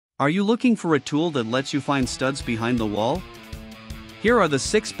Are you looking for a tool that lets you find studs behind the wall? Here are the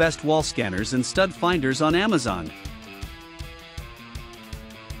 6 best wall scanners and stud finders on Amazon.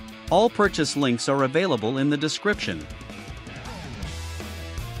 All purchase links are available in the description.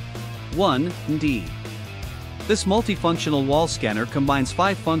 1. D. This multifunctional wall scanner combines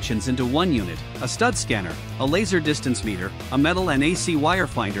 5 functions into one unit: a stud scanner, a laser distance meter, a metal and AC wire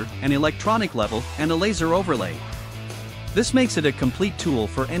finder, an electronic level, and a laser overlay. This makes it a complete tool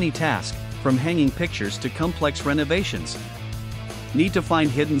for any task, from hanging pictures to complex renovations. Need to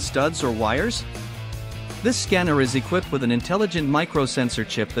find hidden studs or wires? This scanner is equipped with an intelligent microsensor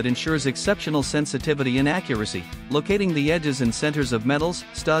chip that ensures exceptional sensitivity and accuracy, locating the edges and centers of metals,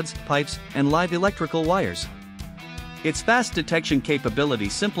 studs, pipes, and live electrical wires. Its fast detection capability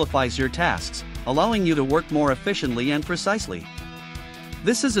simplifies your tasks, allowing you to work more efficiently and precisely.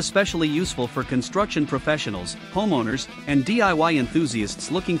 This is especially useful for construction professionals, homeowners, and DIY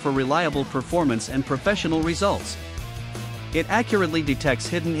enthusiasts looking for reliable performance and professional results. It accurately detects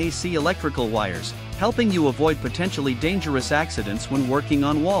hidden AC electrical wires, helping you avoid potentially dangerous accidents when working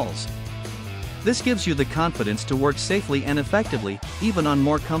on walls. This gives you the confidence to work safely and effectively, even on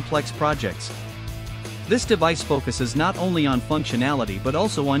more complex projects. This device focuses not only on functionality but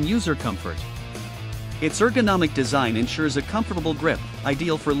also on user comfort. Its ergonomic design ensures a comfortable grip,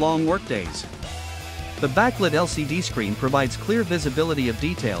 ideal for long workdays. The backlit LCD screen provides clear visibility of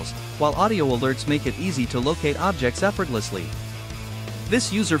details, while audio alerts make it easy to locate objects effortlessly.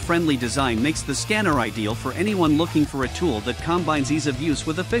 This user-friendly design makes the scanner ideal for anyone looking for a tool that combines ease of use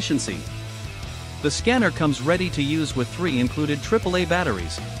with efficiency. The scanner comes ready to use with 3 included AAA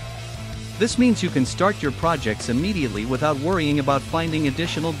batteries. This means you can start your projects immediately without worrying about finding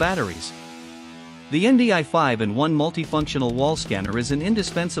additional batteries. The NDI 5-in-1 multifunctional wall scanner is an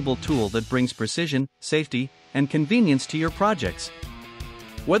indispensable tool that brings precision, safety, and convenience to your projects.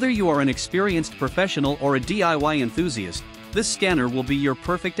 Whether you are an experienced professional or a DIY enthusiast, this scanner will be your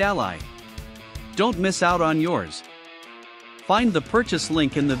perfect ally. Don't miss out on yours. Find the purchase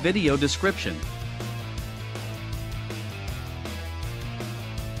link in the video description.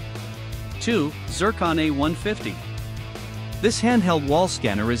 2. Zircon A150. This handheld wall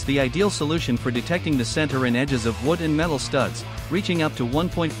scanner is the ideal solution for detecting the center and edges of wood and metal studs, reaching up to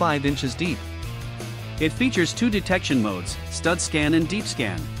 1.5 inches deep. It features 2 detection modes, stud scan and deep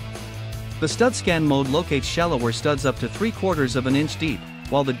scan. The stud scan mode locates shallower studs up to 3/4 of an inch deep,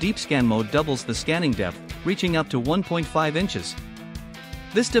 while the deep scan mode doubles the scanning depth, reaching up to 1.5 inches.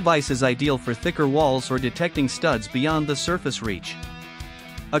 This device is ideal for thicker walls or detecting studs beyond the surface reach.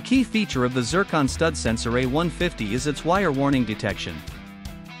 A key feature of the Zircon Stud Sensor A150 is its wire warning detection.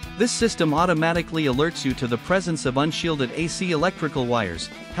 This system automatically alerts you to the presence of unshielded AC electrical wires,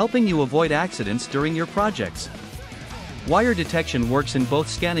 helping you avoid accidents during your projects. Wire detection works in both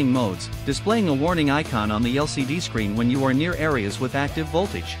scanning modes, displaying a warning icon on the LCD screen when you are near areas with active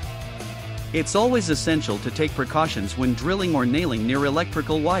voltage. It's always essential to take precautions when drilling or nailing near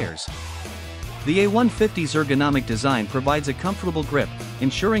electrical wires. The A150's ergonomic design provides a comfortable grip,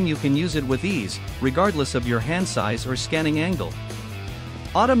 ensuring you can use it with ease, regardless of your hand size or scanning angle.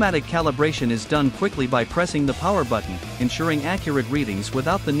 Automatic calibration is done quickly by pressing the power button, ensuring accurate readings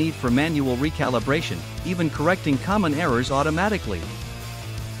without the need for manual recalibration, even correcting common errors automatically.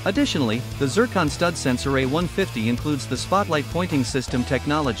 Additionally, the Zircon Stud Sensor A150 includes the spotlight pointing system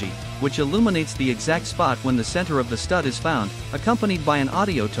technology, which illuminates the exact spot when the center of the stud is found, accompanied by an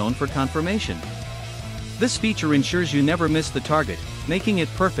audio tone for confirmation. This feature ensures you never miss the target, making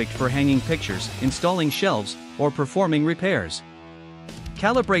it perfect for hanging pictures, installing shelves, or performing repairs.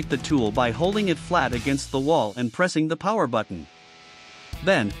 Calibrate the tool by holding it flat against the wall and pressing the power button.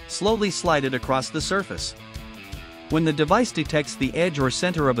 Then, slowly slide it across the surface. When the device detects the edge or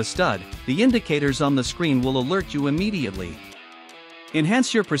center of a stud, the indicators on the screen will alert you immediately.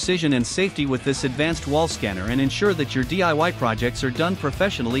 Enhance your precision and safety with this advanced wall scanner and ensure that your DIY projects are done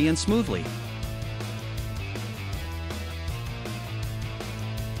professionally and smoothly.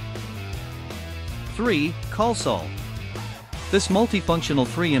 3. Colsol. This multifunctional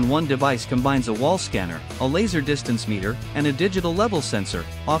 3-in-1 device combines a wall scanner, a laser distance meter, and a digital level sensor,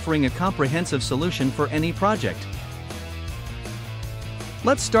 offering a comprehensive solution for any project.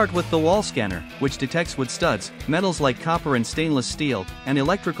 Let's start with the wall scanner, which detects wood studs, metals like copper and stainless steel, and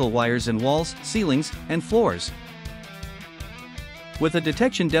electrical wires in walls, ceilings, and floors. With a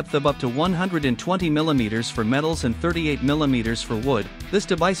detection depth of up to 120 mm for metals and 38 mm for wood, this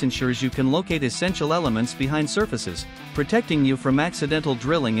device ensures you can locate essential elements behind surfaces, protecting you from accidental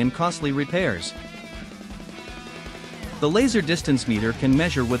drilling and costly repairs. The laser distance meter can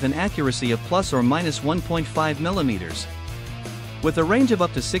measure with an accuracy of plus or minus 1.5 mm. With a range of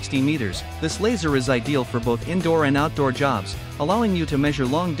up to 60 meters, this laser is ideal for both indoor and outdoor jobs, allowing you to measure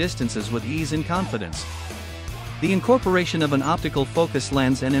long distances with ease and confidence. The incorporation of an optical focus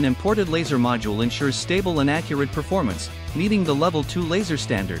lens and an imported laser module ensures stable and accurate performance, meeting the Level 2 laser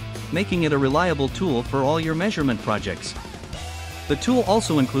standard, making it a reliable tool for all your measurement projects. The tool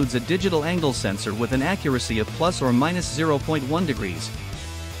also includes a digital angle sensor with an accuracy of plus or minus 0.1 degrees.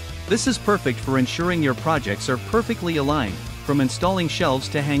 This is perfect for ensuring your projects are perfectly aligned, from installing shelves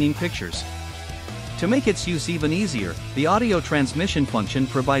to hanging pictures. To make its use even easier, the audio transmission function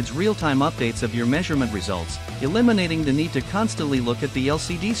provides real-time updates of your measurement results, eliminating the need to constantly look at the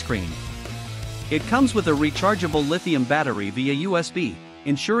LCD screen. It comes with a rechargeable lithium battery via USB,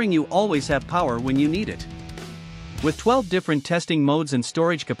 ensuring you always have power when you need it. With 12 different testing modes and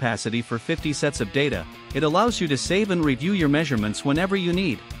storage capacity for 50 sets of data, it allows you to save and review your measurements whenever you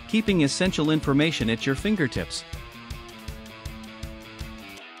need, keeping essential information at your fingertips.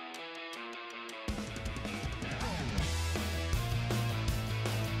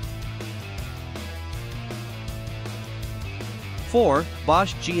 (4)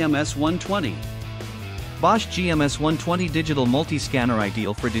 Bosch GMS 120. Bosch GMS 120 digital multi-scanner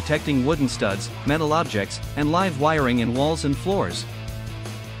ideal for detecting wooden studs, metal objects, and live wiring in walls and floors.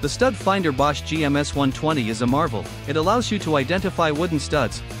 The stud finder Bosch GMS 120 is a marvel. It allows you to identify wooden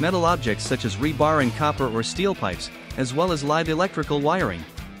studs, metal objects such as rebar and copper or steel pipes, as well as live electrical wiring.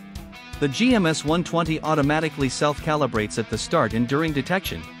 The GMS 120 automatically self-calibrates at the start and during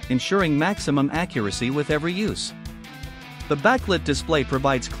detection, ensuring maximum accuracy with every use. The backlit display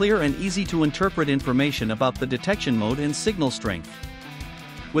provides clear and easy-to-interpret information about the detection mode and signal strength.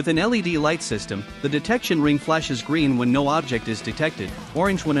 With an LED light system, the detection ring flashes green when no object is detected,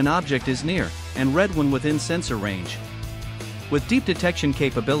 orange when an object is near, and red when within sensor range. With deep detection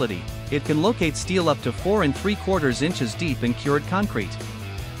capability, it can locate steel up to 4 3/4 inches deep in cured concrete.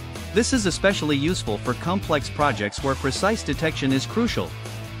 This is especially useful for complex projects where precise detection is crucial.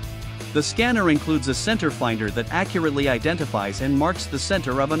 The scanner includes a center finder that accurately identifies and marks the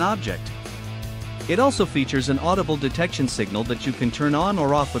center of an object. It also features an audible detection signal that you can turn on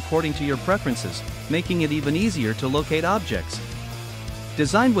or off according to your preferences, making it even easier to locate objects.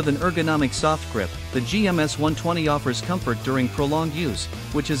 Designed with an ergonomic soft grip, the GMS 120 offers comfort during prolonged use,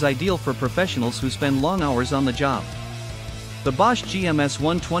 which is ideal for professionals who spend long hours on the job. The Bosch GMS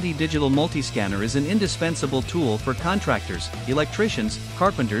 120 digital multi-scanner is an indispensable tool for contractors, electricians,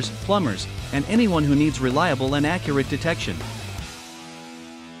 carpenters, plumbers, and anyone who needs reliable and accurate detection.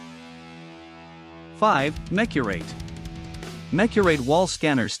 5. Mecurate. Mecurate wall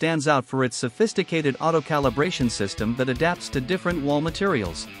scanner stands out for its sophisticated auto-calibration system that adapts to different wall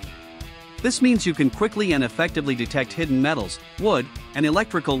materials. This means you can quickly and effectively detect hidden metals, wood, and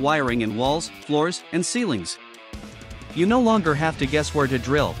electrical wiring in walls, floors, and ceilings. You no longer have to guess where to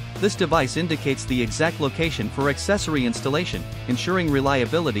drill. This device indicates the exact location for accessory installation, ensuring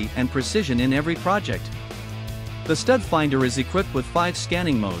reliability and precision in every project. The stud finder is equipped with 5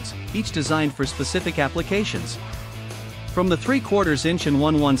 scanning modes, each designed for specific applications. From the 3/4 inch and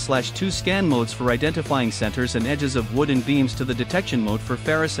 1/1/2 scan modes for identifying centers and edges of wooden beams to the detection mode for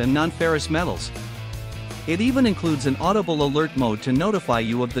ferrous and non-ferrous metals. It even includes an audible alert mode to notify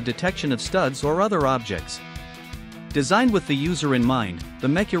you of the detection of studs or other objects. Designed with the user in mind, the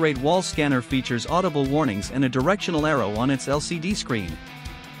Mecurate wall scanner features audible warnings and a directional arrow on its LCD screen.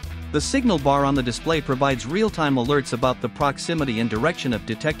 The signal bar on the display provides real-time alerts about the proximity and direction of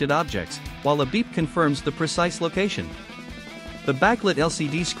detected objects, while a beep confirms the precise location. The backlit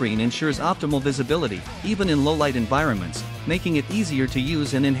LCD screen ensures optimal visibility, even in low-light environments, making it easier to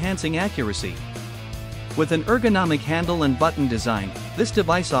use and enhancing accuracy. With an ergonomic handle and button design, this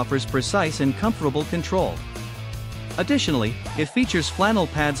device offers precise and comfortable control. Additionally, it features flannel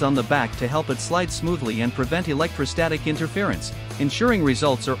pads on the back to help it slide smoothly and prevent electrostatic interference, ensuring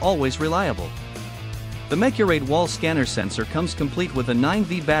results are always reliable. The Mecurate wall scanner sensor comes complete with a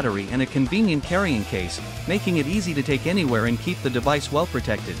 9V battery and a convenient carrying case, making it easy to take anywhere and keep the device well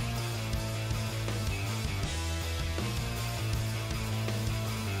protected.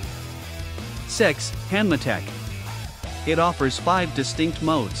 6. Hanmatech. It offers 5 distinct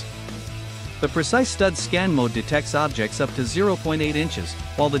modes. The precise stud scan mode detects objects up to 0.8 inches,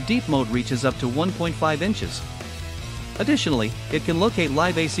 while the deep mode reaches up to 1.5 inches. Additionally, it can locate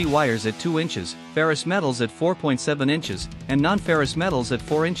live AC wires at 2 inches, ferrous metals at 4.7 inches, and non-ferrous metals at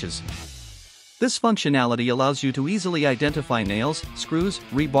 4 inches. This functionality allows you to easily identify nails, screws,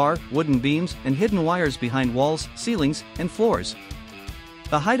 rebar, wooden beams, and hidden wires behind walls, ceilings, and floors.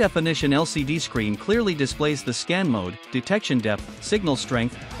 The high-definition LCD screen clearly displays the scan mode, detection depth, signal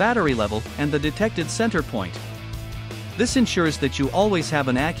strength, battery level, and the detected center point. This ensures that you always have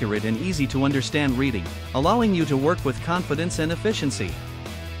an accurate and easy to understand reading, allowing you to work with confidence and efficiency.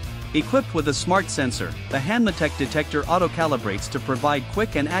 Equipped with a smart sensor, the Hanmatech detector auto-calibrates to provide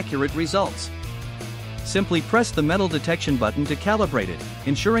quick and accurate results. Simply press the metal detection button to calibrate it,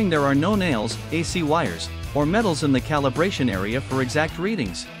 ensuring there are no nails, AC wires, or metals in the calibration area for exact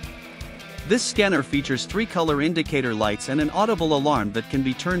readings. This scanner features 3 color indicator lights and an audible alarm that can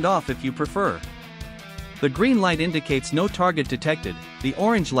be turned off if you prefer. The green light indicates no target detected, the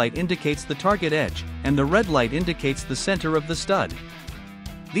orange light indicates the target edge, and the red light indicates the center of the stud.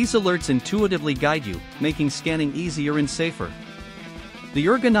 These alerts intuitively guide you, making scanning easier and safer. The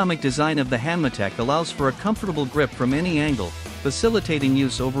ergonomic design of the Hanmatech allows for a comfortable grip from any angle, facilitating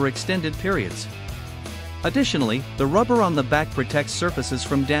use over extended periods. Additionally, the rubber on the back protects surfaces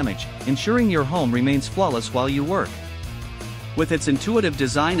from damage, ensuring your home remains flawless while you work. With its intuitive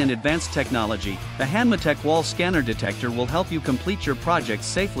design and advanced technology, the Hanmatech wall scanner detector will help you complete your projects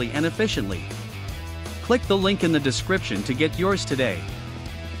safely and efficiently. Click the link in the description to get yours today.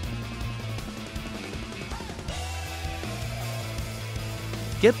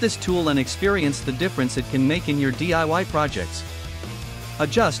 Get this tool and experience the difference it can make in your DIY projects.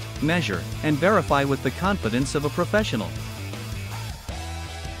 Adjust, measure, and verify with the confidence of a professional.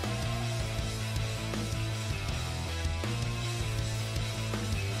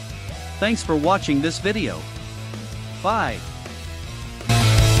 Thanks for watching this video. Bye.